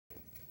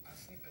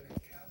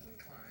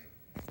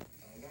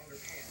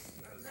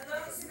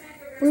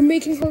We're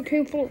making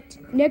Hurricane Florence.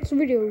 Next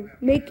video,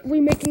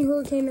 we're making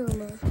Hurricane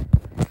Irma.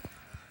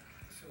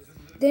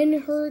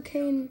 Then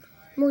Hurricane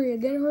Maria,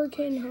 then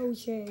Hurricane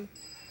Jose,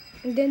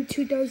 and then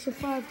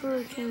 2005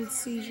 hurricane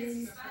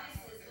season.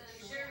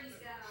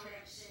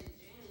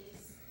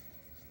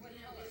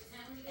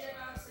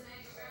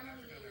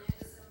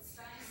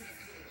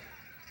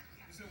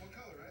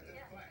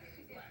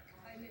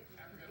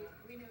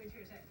 We know what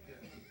you're saying.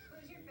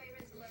 Who's your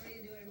favorite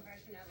celebrity to do an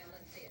impression of, and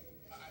let's see it.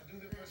 I do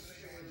the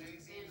impersonation when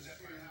Jay-Z was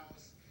at my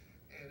house,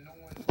 and no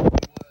one knew who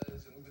he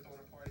was, and we were throwing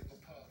a party for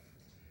Puff.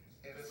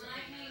 And when I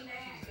came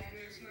back, I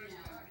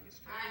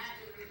had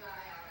to rebuy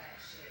all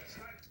that shit.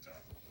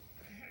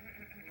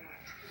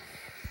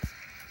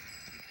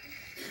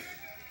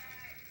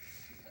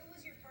 Who was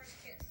your first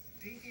kiss?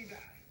 Dinky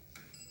Di. Her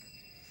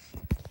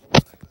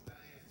name was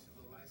Diane. She was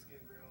a little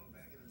light-skinned girl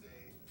back in the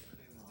day. Her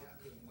name was Di. I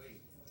couldn't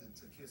wait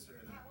to kiss her.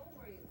 How old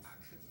were you? I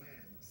could,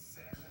 man,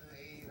 7,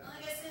 8.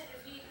 Like I said,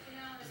 if you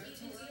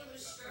can see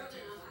was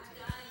struggling, I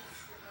got him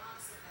the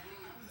box at the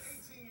I was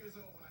house. 18 years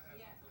old when I had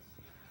my first.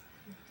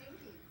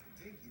 Dinky.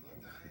 Dinky,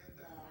 little Diane.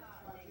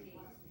 Dinky.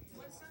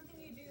 What's something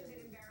you do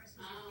that embarrasses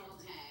you? Oh,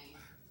 okay.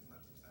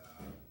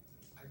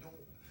 I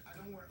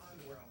don't wear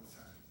underwear all the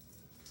time.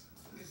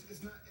 It's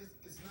not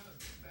a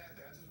bad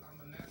thing. I'm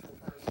a natural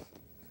person,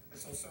 and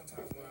so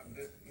sometimes when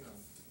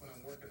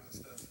I'm working on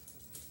stuff,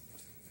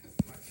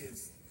 my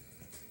kids.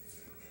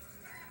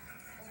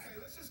 Okay,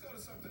 let's just go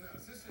to something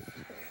else.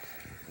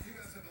 You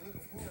guys have a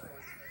look of horror on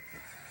your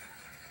face.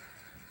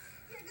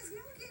 Yeah, because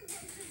no kid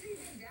wants to see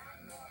their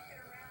dad walking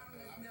around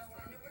with no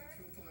underwear.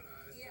 Truthful and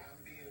honest. Yeah.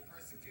 I'm being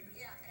persecuted.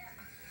 Yeah.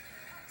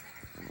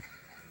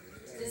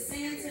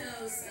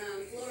 DeSantos,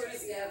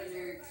 Florida's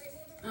governor,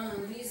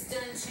 he's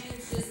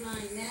changed his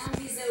mind. Now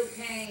he's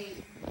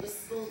okay with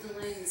school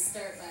delaying the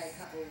start by a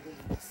couple of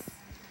weeks.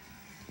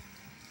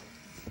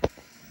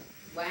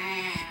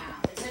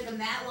 Wow. It took him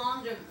that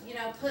long to,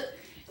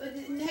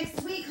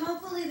 next week,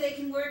 hopefully they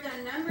can work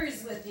on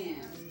numbers with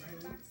him.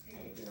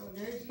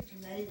 There's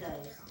many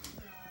days.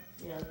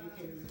 You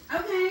can.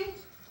 Okay.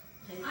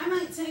 I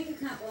might take a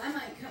couple. I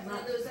might cut one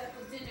of those up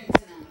with dinner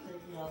tonight.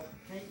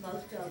 Take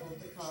most of them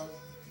because.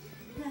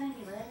 You got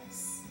any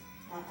lettuce?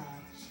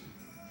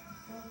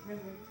 Don't bring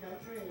it,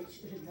 don't fridge.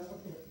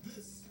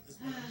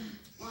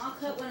 Well, I'll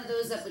cut one of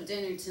those up with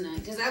dinner tonight.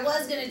 Because I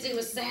was going to do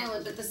a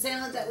salad, but the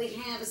salad that we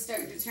have is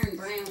starting to turn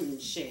brown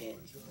and shit.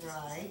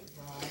 Right.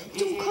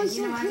 And,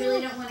 I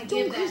really don't want to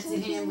give that to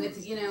him with,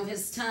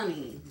 his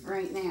tummy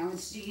right now.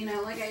 It's,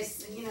 like I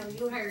said,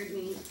 you heard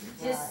me.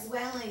 His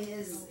swelling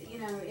is,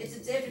 it's a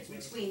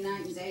difference between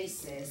night and day,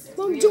 sis. It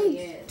really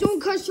is.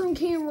 Don't cuss on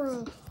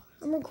camera.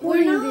 I'm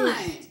recording We're not.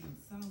 this.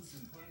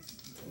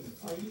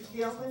 Are you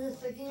filming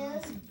this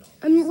again?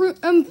 I'm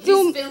He's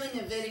filming. filming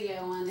a video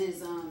on his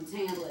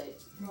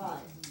tablet.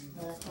 Right.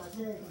 That's what I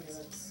did.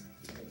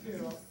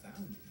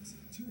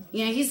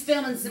 Yeah, he's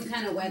filming some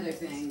kind of weather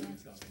thing.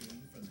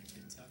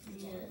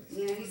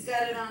 He's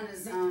got it on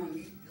his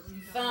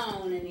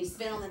phone and he's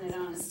filming it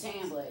on his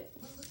tablet.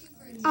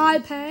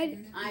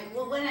 iPad.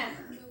 Well,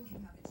 whatever.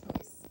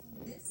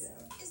 This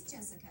is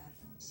Jessica.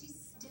 She's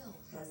still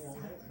has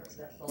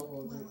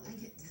I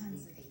get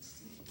tons of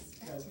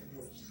HDs. Tons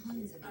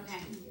of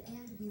Okay.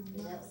 And we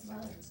love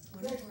Smartphone's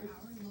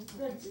 24-hour local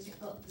messaging.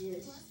 Plus,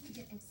 we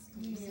get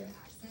exclusive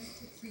access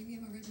to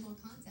premium original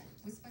content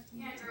with Spectrum.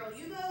 Yeah, girl,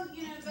 you go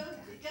deal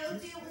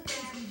with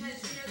that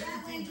because, that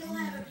way you'll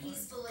have a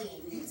peaceful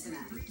evening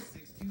tonight.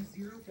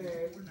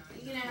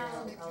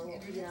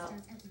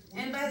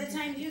 And by the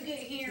time you get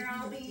here,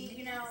 I'll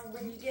be,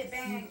 when you get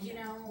back,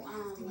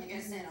 like I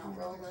said, I'll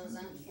roll those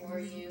up for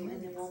you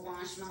and then we'll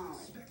wash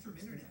Molly.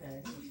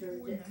 Okay. Sure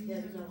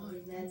that don't be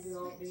mad you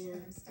all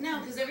being. No,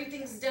 because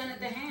everything's done at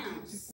the house.